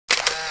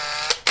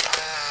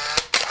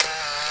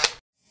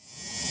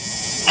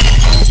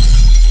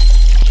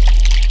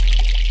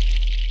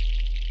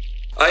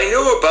I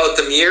knew about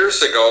them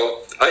years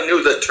ago. I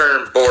knew the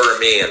term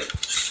Borromean,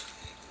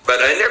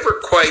 but I never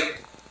quite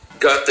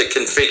got the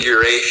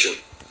configuration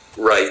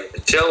right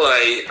until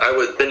I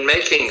was been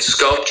making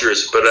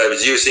sculptures, but I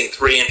was using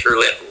three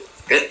interlocking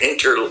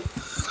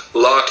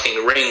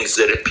rings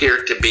that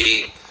appeared to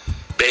be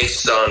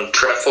based on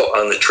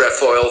the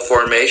trefoil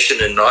formation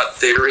and knot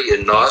theory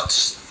and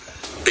knots,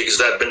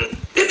 because I've been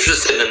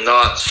interested in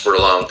knots for a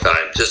long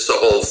time, just the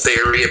whole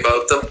theory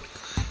about them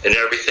and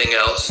everything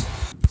else.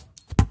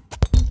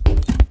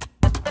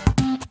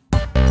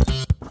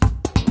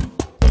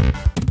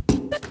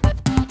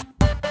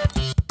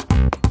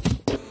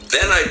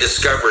 Then I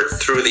discovered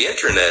through the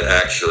internet,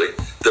 actually,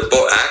 the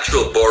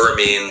actual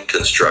Borromean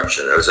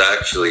construction. I was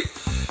actually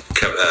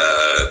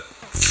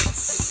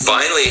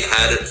finally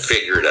had it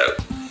figured out.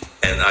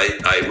 And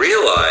I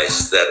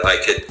realized that I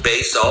could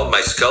base all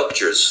my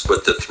sculptures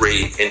with the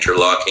three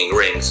interlocking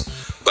rings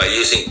by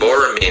using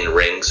Borromean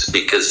rings,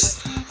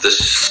 because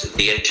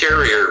the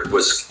interior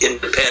was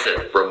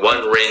independent from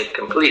one ring,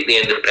 completely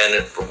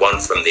independent from one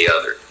from the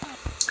other.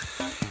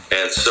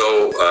 And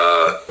so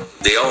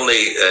the only,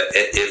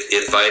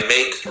 if I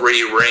made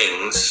three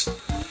rings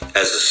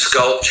as a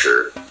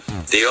sculpture,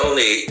 the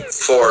only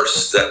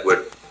force that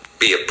would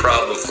be a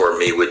problem for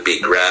me would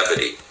be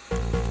gravity,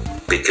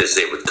 because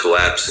they would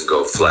collapse and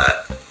go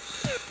flat.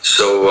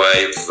 So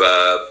I've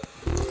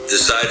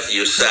decided to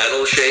use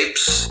saddle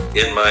shapes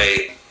in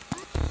my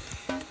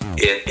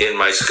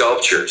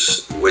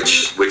sculptures,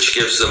 which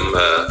gives them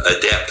a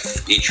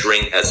depth. Each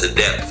ring has a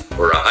depth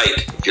or a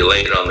height. If you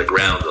lay it on the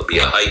ground, there'll be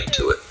a height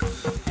to it.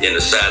 In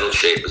a saddle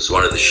shape is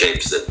one of the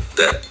shapes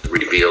that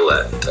reveal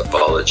that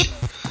topology.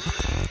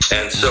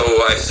 And so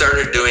I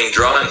started doing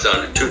drawings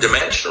on a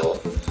two-dimensional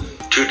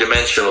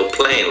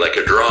plane, like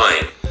a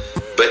drawing,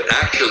 but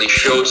actually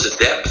shows the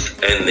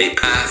depth and the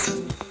path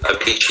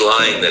of each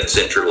line that's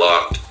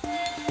interlocked.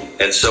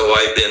 And so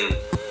I've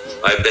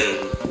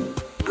been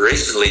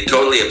recently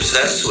totally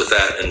obsessed with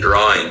that in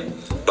drawing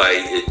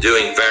by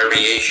doing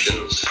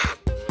variations.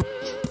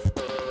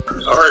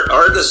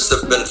 Artists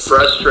have been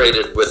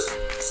frustrated with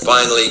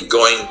finally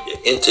going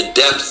into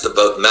depth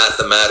about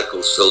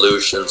mathematical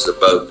solutions,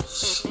 about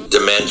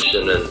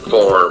dimension and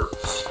form,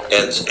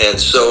 and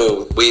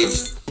so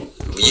we've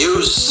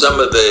used some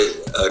of the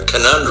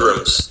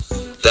conundrums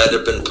that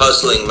have been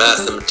puzzling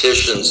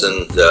mathematicians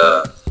and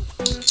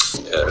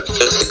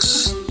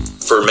physics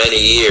for many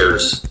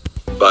years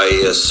by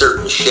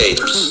certain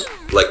shapes,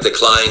 like the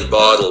Klein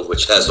bottle,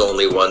 which has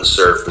only one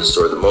surface,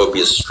 or the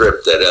Mobius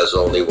strip that has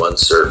only one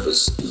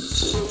surface.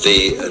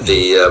 The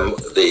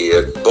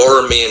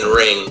Borromean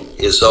ring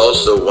is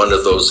also one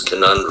of those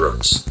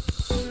conundrums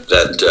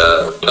that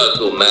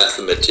puzzle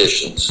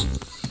mathematicians.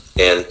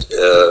 And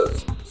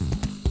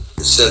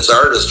since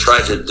artists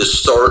try to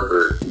distort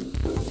or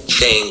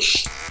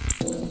change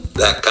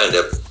that kind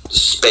of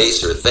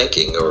space or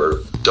thinking,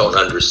 or don't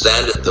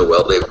understand it so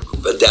well, they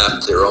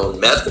adapt their own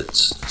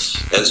methods.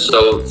 And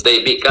so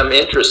they become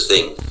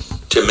interesting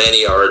to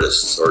many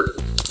artists, or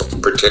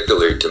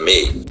particularly to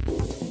me.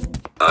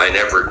 I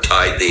never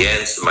tied the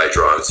ends to my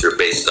drawings. They're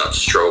based on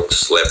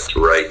strokes, left to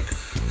right,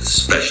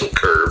 special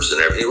curves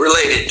and everything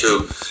related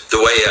to the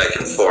way I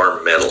can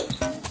form metal.